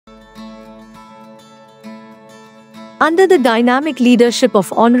Under the dynamic leadership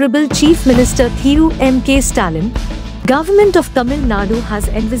of Honorable Chief Minister Thiru M.K. Stalin, Government of Tamil Nadu has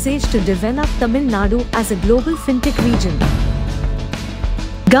envisaged to develop Tamil Nadu as a global fintech region.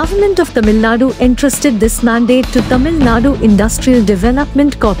 Government of Tamil Nadu entrusted this mandate to Tamil Nadu Industrial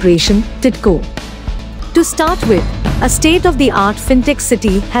Development Corporation, TIDCO. To start with, a state-of-the-art fintech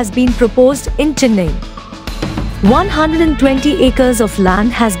city has been proposed in Chennai. 120 acres of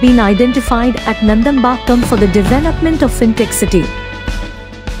land has been identified at Nandambakkam for the development of fintech city.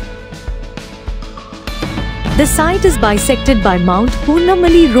 The site is bisected by Mount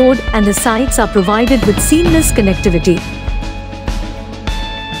Purnamali Road and the sites are provided with seamless connectivity.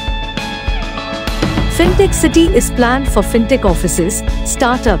 Fintech City is planned for fintech offices,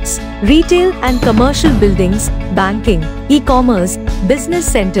 startups, retail and commercial buildings, banking, e-commerce, business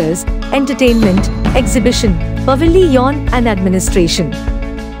centers, entertainment, exhibition, pavilion and administration.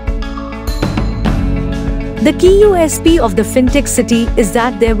 The key USP of the Fintech City is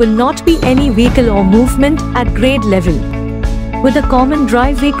that there will not be any vehicle or movement at grade level, with a common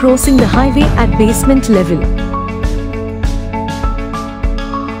driveway crossing the highway at basement level.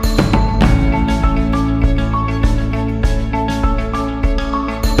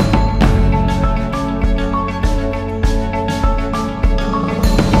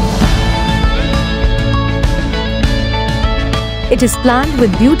 It is planned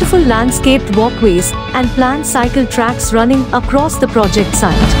with beautiful landscaped walkways and planned cycle tracks running across the project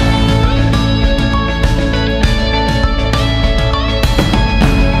site.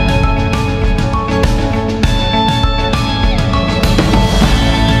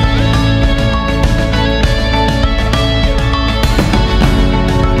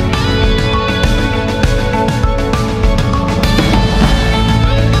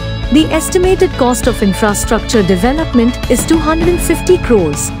 The estimated cost of infrastructure development is 250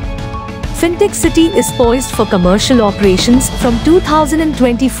 crores. Fintech City is poised for commercial operations from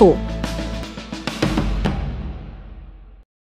 2024.